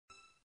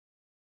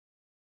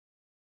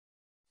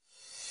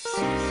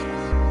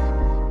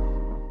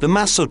The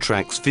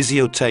Masotrax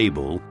Physio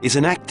Table is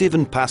an active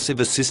and passive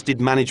assisted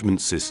management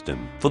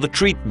system for the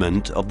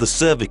treatment of the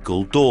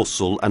cervical,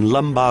 dorsal and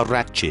lumbar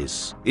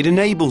ratches. It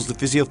enables the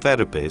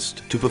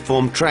physiotherapist to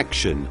perform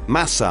traction,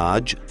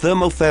 massage,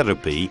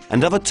 thermotherapy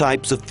and other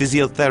types of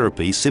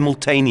physiotherapy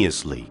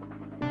simultaneously.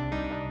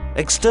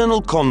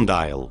 External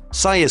condyle,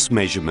 psias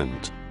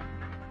measurement.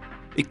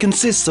 It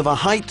consists of a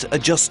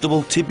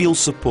height-adjustable tibial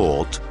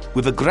support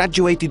with a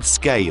graduated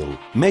scale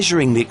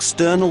measuring the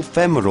external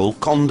femoral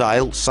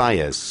condyle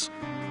psias.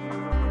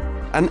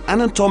 An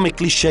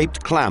anatomically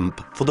shaped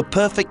clamp for the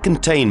perfect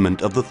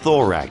containment of the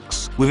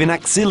thorax with an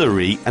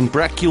axillary and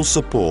brachial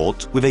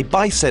support with a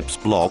biceps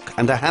block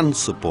and a hand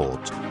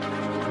support.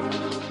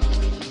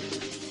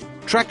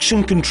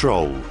 Traction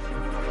control.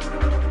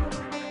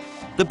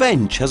 The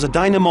bench has a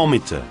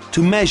dynamometer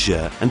to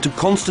measure and to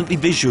constantly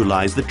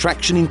visualize the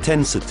traction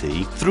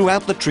intensity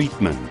throughout the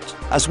treatment,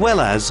 as well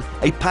as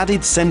a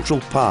padded central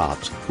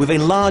part with a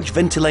large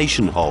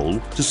ventilation hole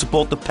to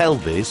support the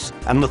pelvis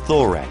and the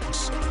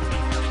thorax.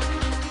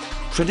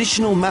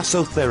 Traditional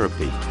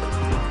massotherapy.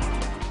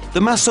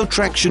 The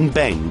Masotraction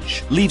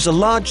bench leaves a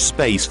large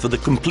space for the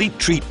complete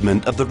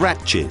treatment of the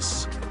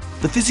ratches.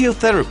 The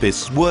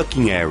physiotherapist's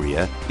working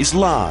area is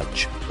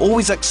large,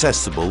 always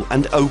accessible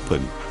and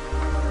open.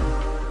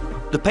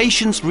 The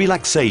patient's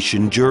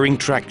relaxation during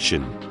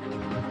traction.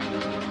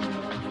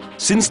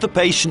 Since the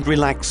patient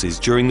relaxes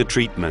during the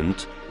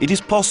treatment, it is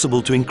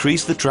possible to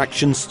increase the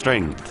traction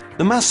strength.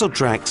 The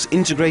Masotrax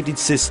integrated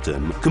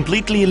system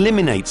completely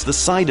eliminates the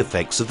side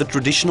effects of the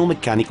traditional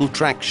mechanical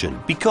traction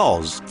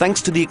because,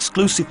 thanks to the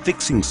exclusive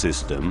fixing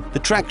system, the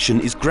traction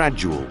is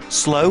gradual,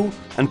 slow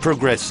and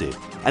progressive,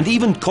 and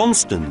even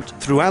constant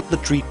throughout the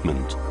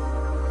treatment.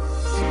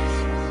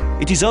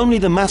 It is only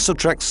the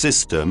Masotrax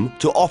system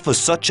to offer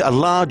such a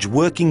large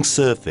working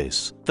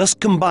surface, thus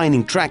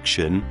combining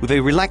traction with a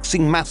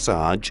relaxing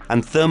massage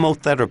and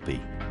thermotherapy.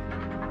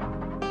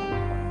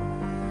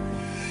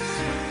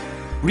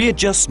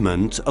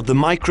 Readjustment of the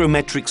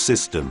micrometric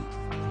system.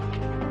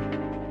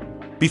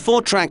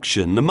 Before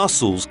traction, the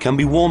muscles can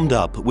be warmed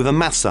up with a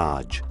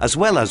massage, as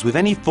well as with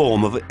any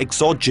form of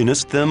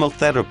exogenous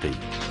thermotherapy.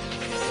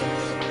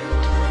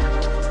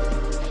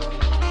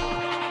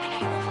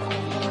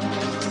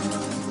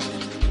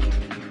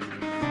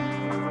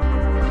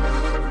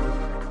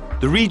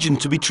 The region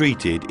to be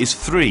treated is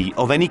free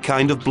of any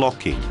kind of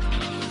blocking.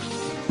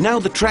 Now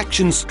the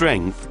traction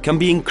strength can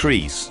be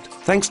increased.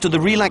 Thanks to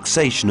the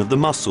relaxation of the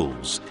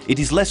muscles, it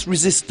is less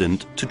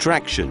resistant to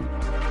traction.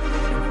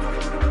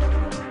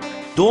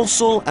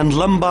 Dorsal and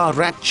lumbar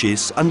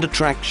ratches under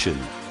traction.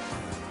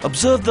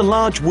 Observe the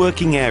large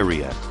working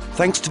area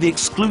thanks to the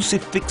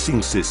exclusive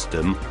fixing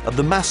system of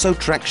the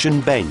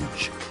Masotraction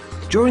bench.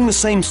 During the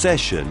same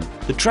session,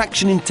 the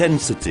traction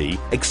intensity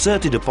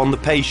exerted upon the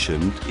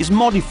patient is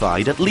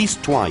modified at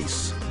least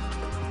twice.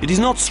 It is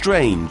not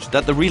strange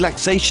that the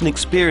relaxation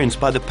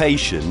experienced by the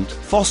patient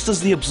fosters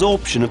the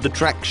absorption of the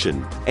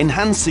traction,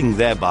 enhancing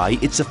thereby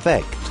its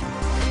effect.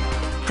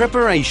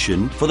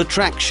 Preparation for the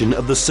traction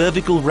of the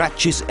cervical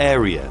ratches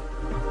area.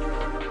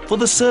 For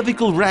the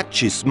cervical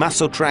ratches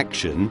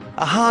Masotraction,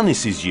 a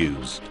harness is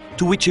used,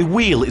 to which a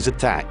wheel is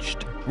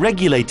attached,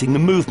 regulating the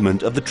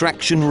movement of the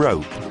traction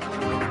rope.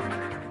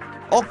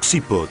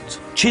 Occiput,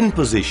 chin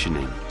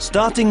positioning,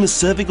 starting the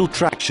cervical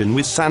traction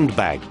with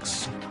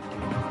sandbags.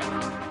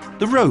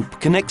 The rope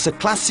connects a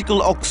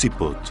classical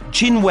occiput,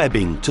 chin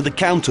webbing to the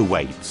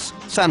counterweights,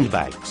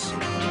 sandbags.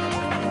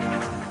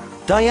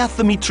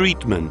 Diathermy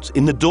treatment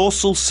in the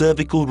dorsal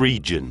cervical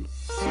region.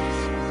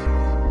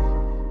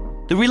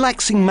 The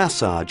relaxing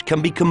massage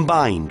can be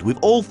combined with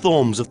all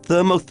forms of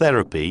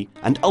thermotherapy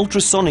and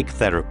ultrasonic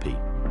therapy.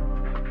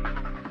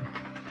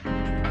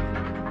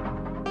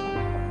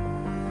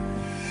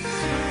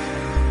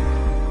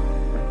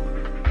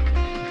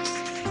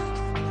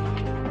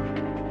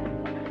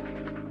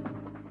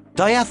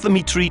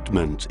 Diathermy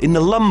treatment in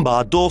the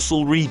lumbar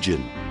dorsal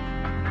region.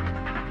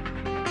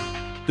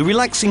 The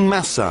relaxing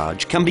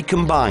massage can be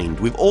combined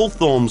with all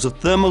forms of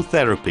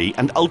thermotherapy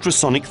and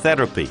ultrasonic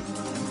therapy.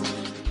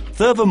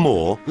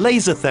 Furthermore,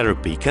 laser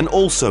therapy can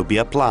also be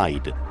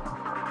applied.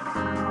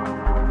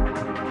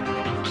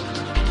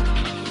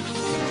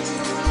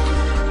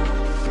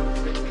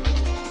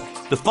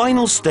 The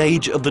final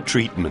stage of the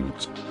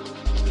treatment.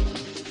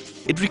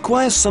 It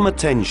requires some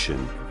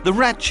attention. The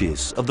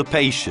ratches of the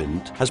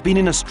patient has been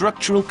in a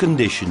structural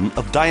condition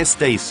of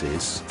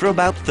diastasis for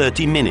about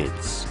 30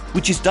 minutes,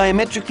 which is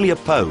diametrically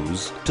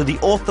opposed to the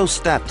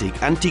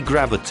orthostatic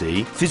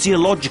anti-gravity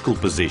physiological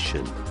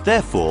position.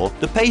 Therefore,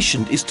 the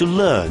patient is to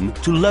learn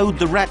to load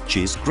the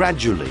ratches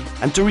gradually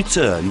and to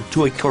return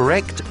to a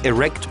correct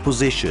erect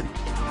position.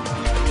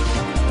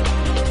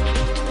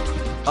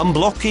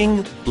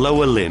 Unblocking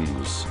lower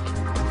limbs.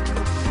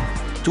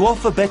 To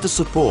offer better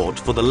support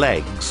for the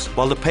legs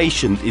while the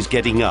patient is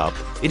getting up,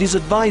 it is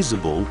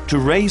advisable to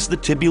raise the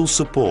tibial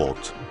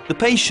support. The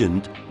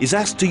patient is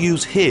asked to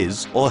use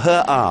his or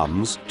her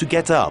arms to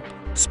get up,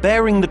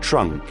 sparing the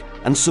trunk,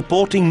 and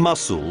supporting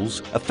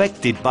muscles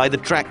affected by the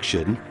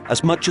traction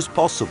as much as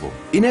possible.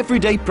 In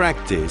everyday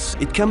practice,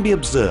 it can be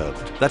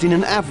observed that in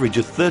an average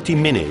of 30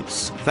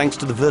 minutes, thanks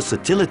to the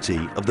versatility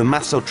of the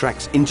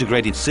Masotrax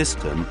integrated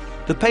system,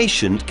 the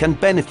patient can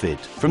benefit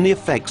from the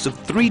effects of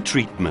 3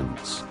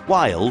 treatments,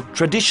 while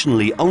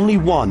traditionally only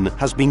one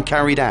has been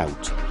carried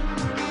out.